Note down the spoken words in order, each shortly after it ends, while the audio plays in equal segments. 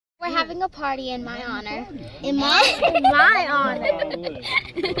We're having a party in my honor. In my honor.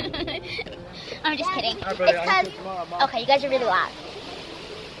 I'm just kidding. It's because, okay, you guys are really loud.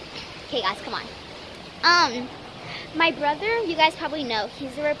 Okay guys, come on. My brother, you guys probably know,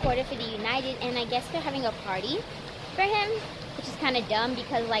 he's a reporter for the United, and I guess they're having a party for him, which is kind of dumb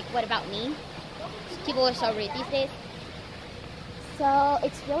because, like, what about me? People are so rude these days. So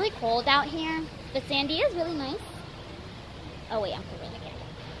it's really cold out here, but Sandy is really nice. Oh wait, I'm covering again.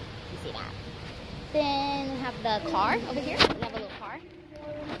 You see that? Then we have the car over here. We have a little car.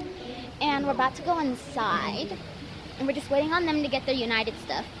 And we're about to go inside. And we're just waiting on them to get their United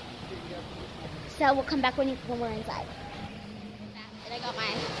stuff. So we'll come back when we're inside. And I got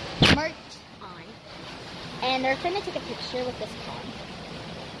my merch on. And they're going to take a picture with this car.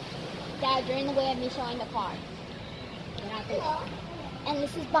 Dad, you're in the way of me showing the car. And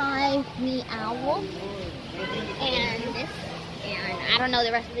this is by Me Owl. And this. And I don't know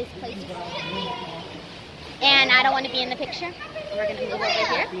the rest of these places. And I don't want to be in the picture. We're going to move over here.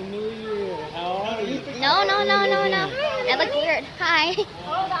 Happy New Year. How are you? No. That looked weird. Hi.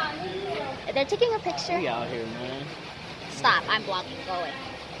 Hold on. They're taking a picture. We out here, man. Stop. I'm vlogging. Go away.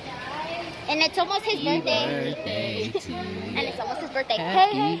 And it's almost his birthday. And it's almost his birthday.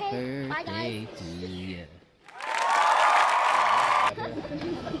 Hey. Bye, guys.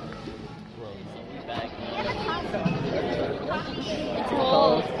 It's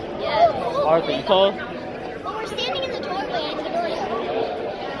cold. Yes. Arthur, you cold? Well, we're standing in the doorway. It's really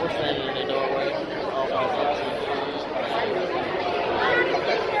We're standing in the doorway.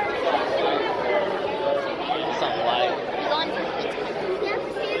 Something like. What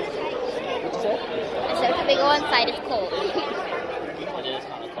you said? I said if we go inside, it's cold. It is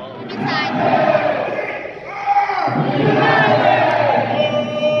kind of cold. Inside.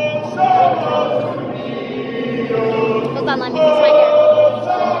 Hold on, let me fix my hair.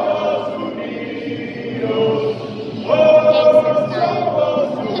 Gangster style.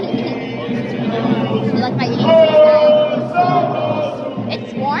 You like my gangster style?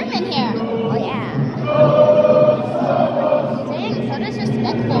 It's warm in here. Oh yeah. Dang, so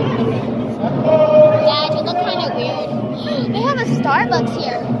disrespectful. Dad, you look kind of weird. They have a Starbucks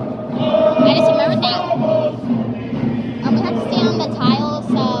here. I just remembered that. We have to stay on the tile,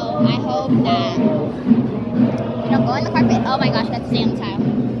 so I hope that we don't go in the carpet. Oh my gosh, we have to stay on the tile.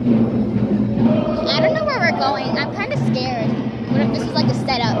 I don't know where we're going. I'm kind of scared. What if this is like a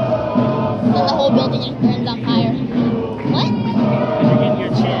setup? And the whole building burns on fire. What? In your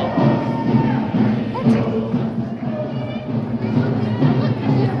chin. What?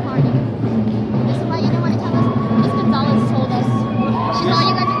 This is why you don't want to tell us. Miss Gonzalez told us. She saw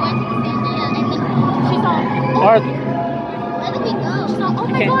you guys are going to the Sandia, and then she saw. Oh, Arthur. where did we go? She saw. Oh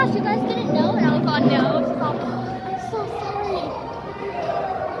my gosh, you guys didn't know, and I was like, no. She saw. I'm so sorry.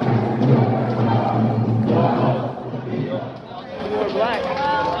 You were black.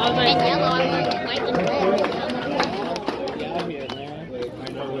 And yellow, I'm wearing white and red. We out here, man.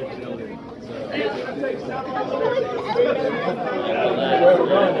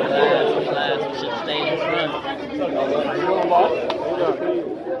 Relax. We should stay in front.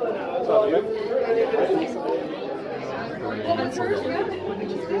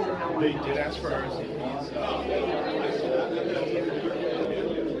 They did ask for ours.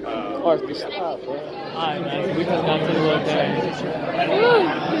 Arthur, stop, bro. Alright, man. We just got to the little thing.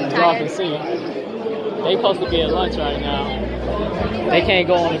 Y'all can see. They supposed to be at lunch right now. They can't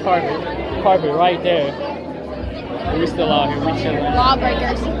go on the carpet. The carpet right there. We're still out here. We chilling.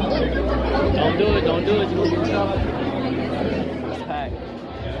 Lawbreakers. Don't do it. Don't do it. You lose yourself. It's packed.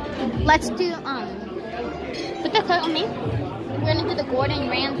 Let's do, put the coat on me. We're gonna do the Gordon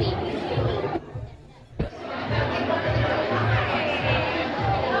Ramsay.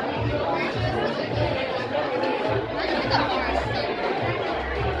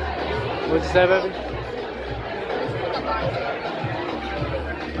 What'd you say, baby?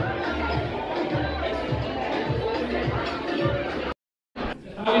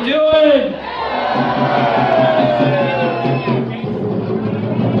 How you doing?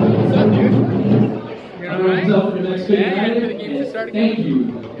 What's up, dude? Everyone's up for the next big night. Thank you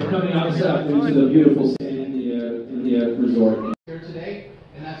for coming out this afternoon to the beautiful city in the resort. Here today,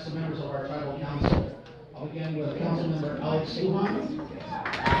 and that's the members of our tribal council. I'll begin with Council Member Alex Lujan.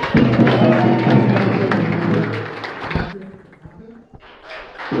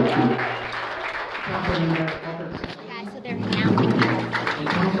 Councilmember Albert. Guys, so they're announcing that. And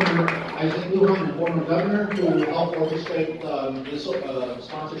Councilmember Isaac Lujan, the former governor, who will help orchestrate this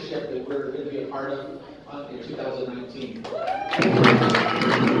sponsorship that we're going to be a part of in 2019. We'd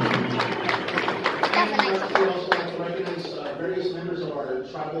also like to recognize various members of our our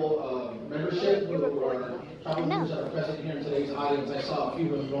tribal membership, who are tribal members that are present here in today's audience. I saw a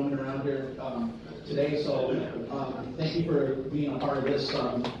few of them roaming around here today, so thank you for being a part of this today's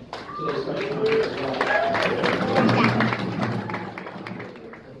special conference as well.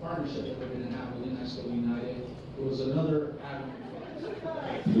 The partnership that we're going to have with UNESCO United, it was another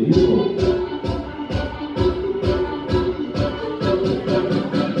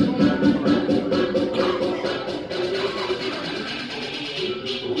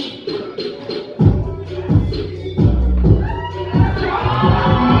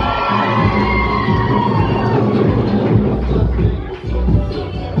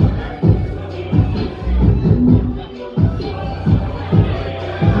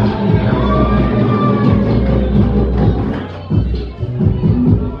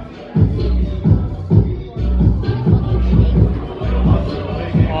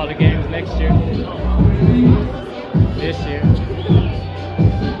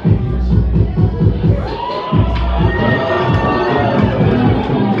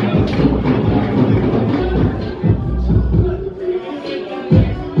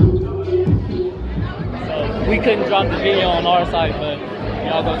We couldn't drop the video on our site, but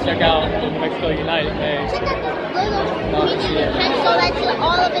y'all go check out the Mexico United page. Check out this little medium pencil that's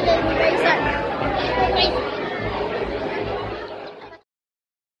all of it is eraser.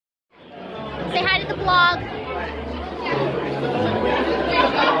 Say hi to the vlog.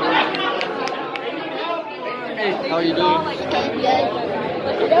 Hey, how are you doing? Okay, good.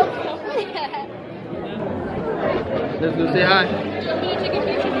 Nope. Let's go say hi.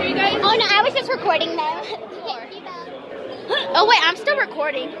 Oh no, I was just recording them. Oh wait, I'm still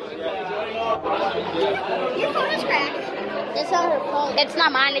recording. Your phone is cracked. It's not her phone. It's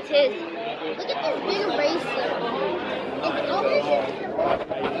not mine, it's his. Look at this big eraser.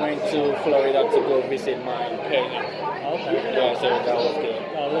 I went to Florida to go visit my parents. Okay. Yeah, so that was good.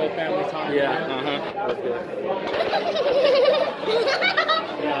 A little family time. Yeah, that was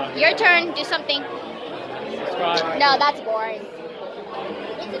good. Your turn, do something. Subscribe. No, that's boring.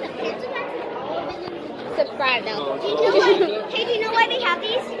 Subscribe now. Hey, do you know why they have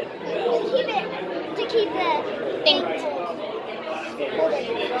these? To keep the thing.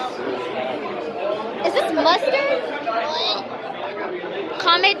 Is this mustard?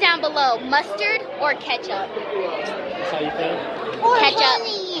 Comment down below, mustard or ketchup? That's how you feel? Or ketchup.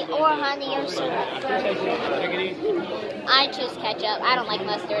 Honey or syrup. I choose ketchup. I don't like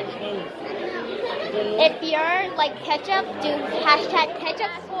mustard. If you're like ketchup, do hashtag ketchup.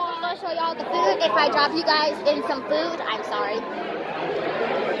 I'll show y'all the food. If I drop you guys in some food, I'm sorry.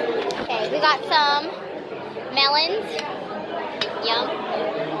 Okay, we got some melons. Yum.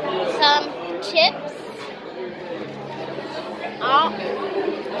 Some chips. Oh.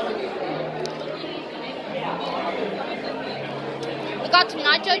 We got some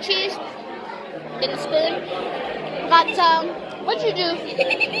nacho cheese in a spoon. Got some, what'd you do?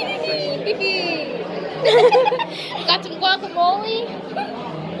 Got some guacamole.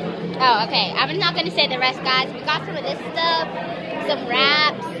 Oh, okay. I'm not going to say the rest, guys. We got some of this stuff, some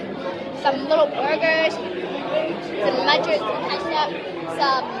wraps, some little burgers, some munchers, some ketchup,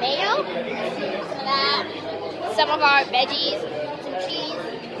 some mayo, some of that, some of our veggies, some cheese,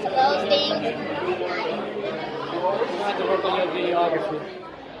 some of those things. I have to work on your videography.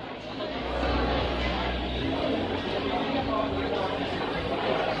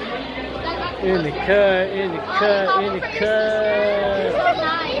 In the cut, in the cut, in the cut. So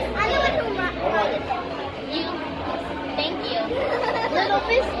nice. I know what you. Thank you. Little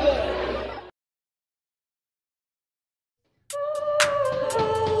biscuit.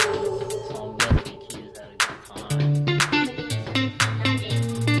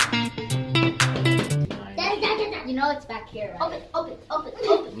 You know it's back here, right?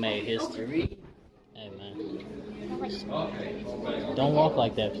 Open. Made history. Hey, man. Don't walk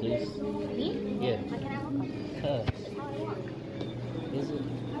like that, please. Me? Yeah. Why can't I walk like that? Is it?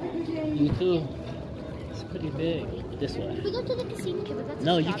 You too. It's pretty big. This way. We go to the casino. Can we go to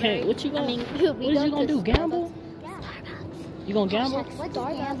No, you Strawberry? can't. What you gonna? I mean, what is you gonna do? Gamble? Starbucks. You gonna gamble? What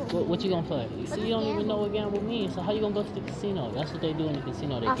gamble? What you gonna play? You see, you don't even know what gamble means. So how you gonna go to the casino? That's what they do in the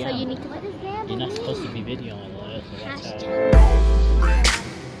casino. They Also, gamble. you need to. What is gamble? You're not supposed to be videoing all that. So watch out. Hashtag.